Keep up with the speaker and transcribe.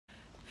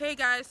Hey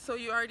guys, so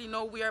you already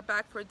know we are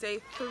back for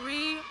day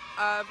 3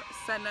 of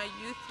Sena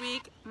Youth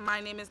Week.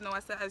 My name is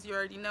Noessa, as you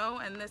already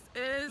know, and this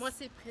is... Moi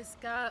c'est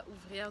Priska,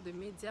 ouvrière de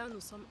médias. Nous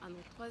sommes à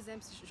notre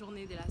 3e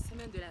journée de la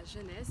Semaine de la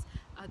Jeunesse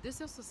à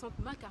 260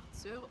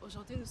 MacArthur.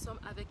 Aujourd'hui nous sommes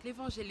avec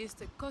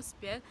l'évangéliste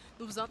Gospel.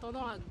 Nous vous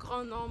entendons un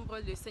grand nombre.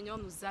 Le Seigneur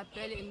nous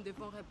appelle et nous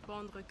devons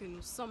répondre que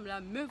nous sommes là.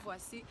 Me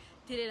voici.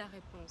 Telle est la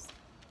réponse.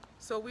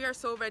 So we are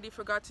so ready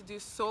for God to do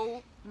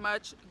so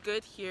much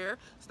good here.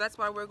 So that's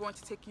why we're going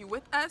to take you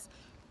with us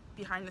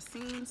behind the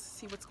scenes,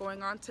 see what's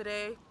going on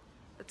today.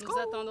 Let's go.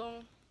 Nous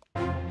attendons.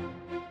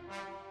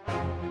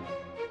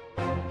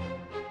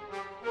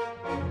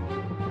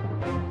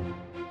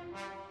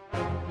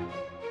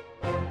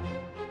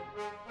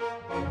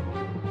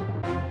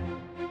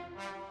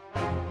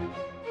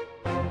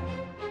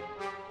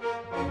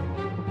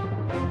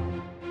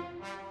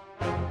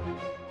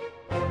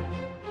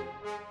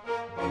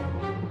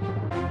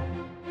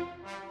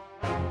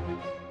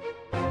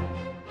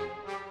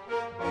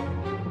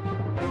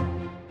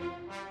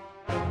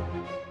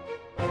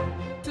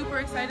 Super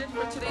excited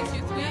for today's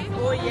Youth Week.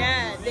 Oh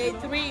yeah, day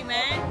 3,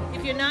 man.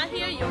 If you're not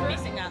here, you're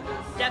missing out.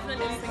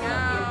 Definitely Missing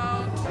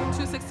out.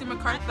 260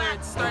 MacArthur,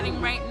 it's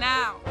starting right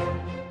now.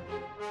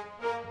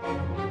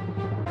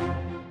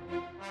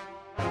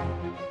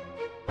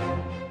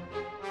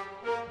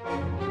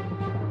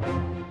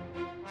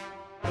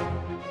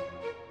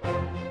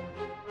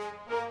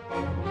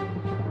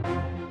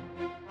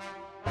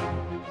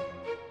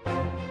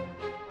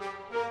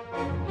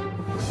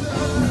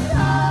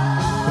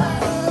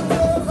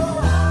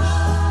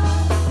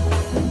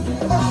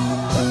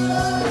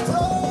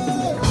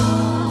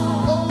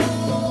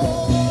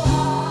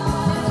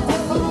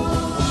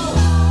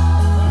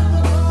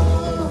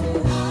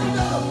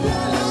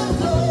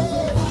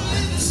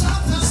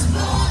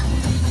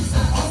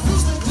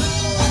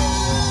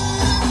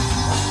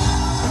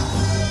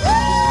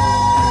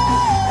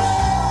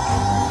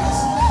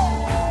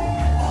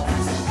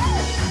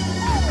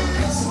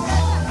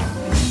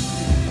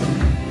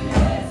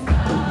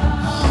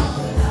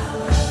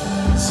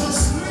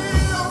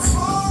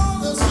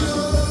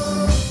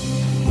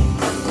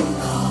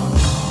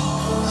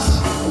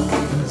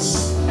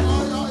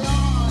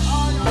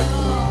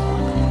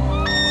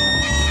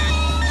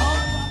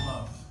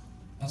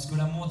 Parce que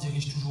l'amour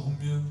dirige toujours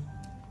mieux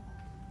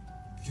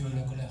que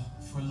la colère.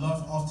 For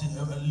love often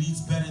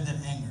leads better than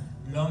anger.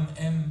 L'homme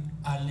aime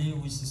aller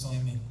où ils se sont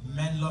aimés.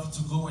 Men love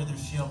to go where they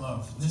feel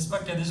love. N'est-ce pas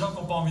qu'il y a des gens qui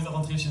n'ont pas envie de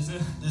rentrer chez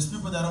eux? There's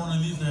people that don't want to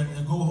leave their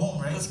go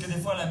home, right? Parce que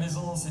des fois à la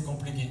maison c'est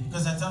compliqué.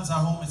 Because at times at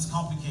home it's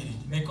complicated.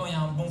 Mais quand il y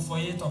a un bon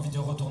foyer, tu as envie de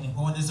retourner.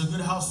 But when there's a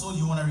good household,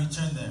 you want to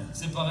return there.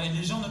 C'est pareil,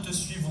 les gens ne te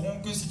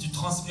suivront que si tu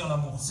transpires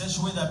l'amour. Such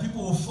a way that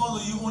people will follow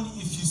you only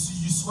if you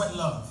sweat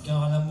love.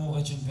 Car l'amour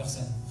est une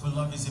personne. For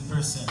love is a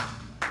person.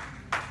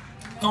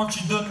 Quand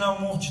tu donnes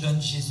l'amour, tu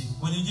donnes Jésus.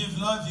 When you give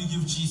love, you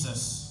give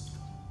Jesus.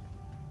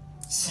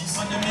 Si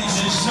c'est des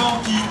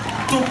gens qui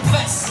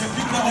t'oppressent, des gens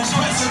qui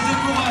te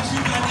découragent,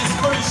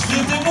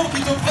 des démons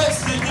qui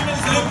t'oppressent, les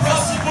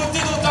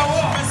principautés dans ta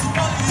voie,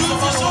 toutes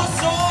ces choses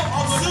sont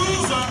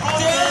sous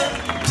tes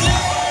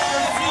pieds.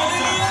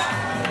 Alléluia.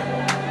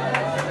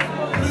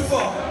 Plus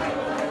fort.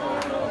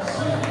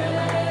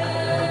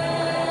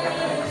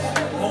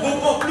 On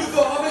reprend plus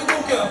fort avec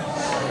mon cœur.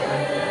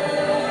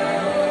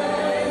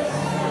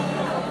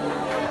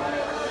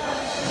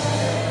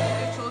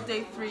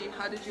 Day 3,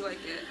 how did you like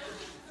it?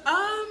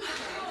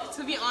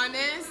 To be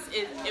honest,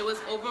 it was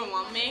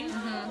overwhelming,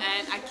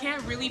 and I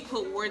can't really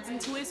put words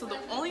into it, so the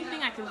only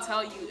thing I can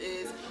tell you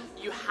is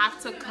you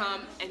have to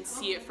come and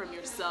see it from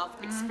yourself,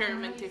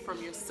 experiment it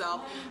from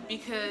yourself,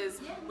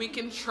 because we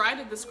can try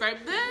to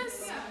describe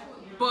this,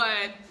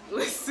 but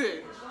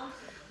listen,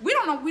 We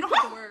don't have the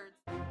words.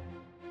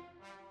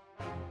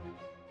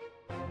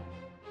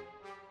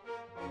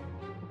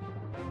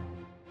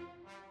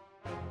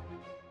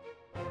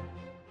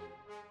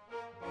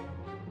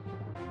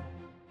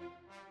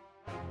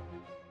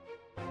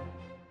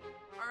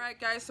 Alright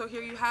guys, so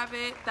here you have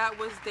it. That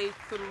was day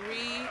 3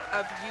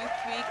 of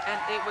Youth Week, and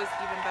it was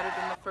even better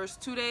than the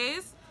first 2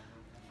 days.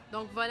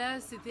 Donc voilà,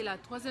 c'était la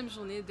 3e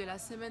journée de la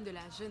Semaine de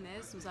la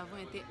Jeunesse. Nous avons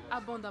été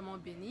abondamment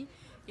bénis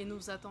et nous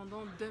vous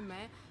attendons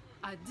demain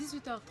à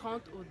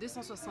 18h30 au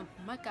 260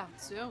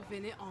 MacArthur.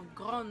 Venez en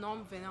grand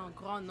nombre, venez en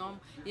grand nombre.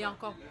 Il y a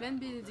encore plein de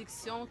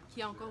bénédictions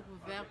qui est encore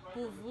ouvert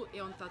pour vous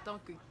et on ne t'attend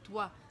que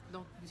toi.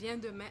 Donc viens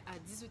demain à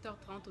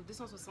 18h30 au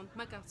 260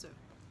 MacArthur.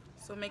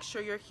 So make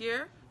sure you're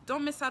here.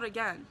 Don't miss out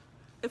again.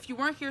 If you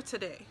weren't here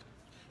today,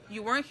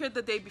 you weren't here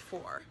the day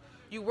before,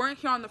 you weren't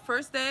here on the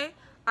first day,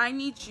 I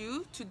need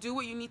you to do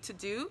what you need to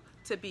do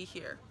to be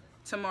here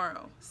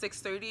tomorrow,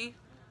 6:30